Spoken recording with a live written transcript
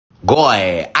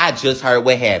Boy, I just heard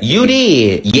what happened. You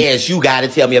did? Yes, you gotta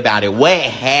tell me about it. What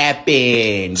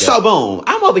happened? So boom,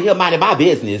 I'm over here minding my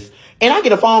business, and I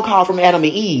get a phone call from Adam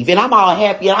and Eve, and I'm all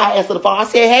happy, and I answer the phone. I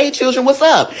said, hey, children, what's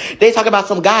up? They talk about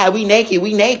some guy, we naked.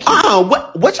 What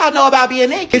y'all know about being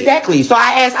naked? Exactly. So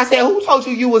I asked, I said, who told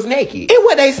you was naked? And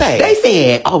what they say? They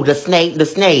said, oh, the snake. The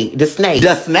snake? The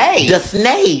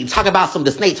snake. Talk about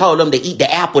the snake told them to eat the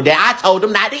apple that I told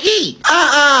them not to eat.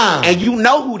 And you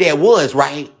know who that was,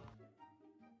 right?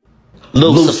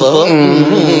 Lucifer.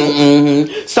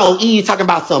 So Eve talking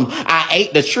about I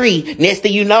ate the tree. Next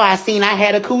thing you know, I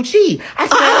had a coochie. I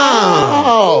said,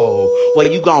 oh,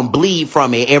 well, you gonna bleed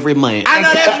from it every month. I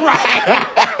know that's right.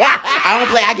 I don't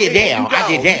play. I get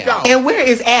down. And where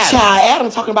is Adam? Child, Adam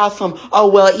talking about oh,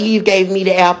 well, Eve gave me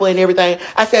the apple and everything.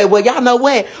 I said, well, y'all know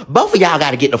what? Both of y'all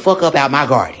got to get the fuck up out my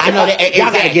garden. I know that.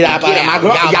 Y'all got to get out of my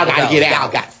garden. Y'all got to get out.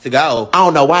 Y'all got to go. I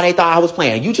don't know why they thought I was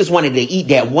playing. You just wanted to eat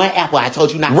that one apple I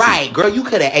told you not to. Right, girl, you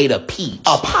could have ate a peach,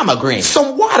 a pomegranate,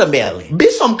 some watermelon,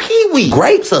 bitch, some kiwi,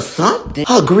 grapes or something.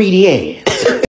 Her greedy ass.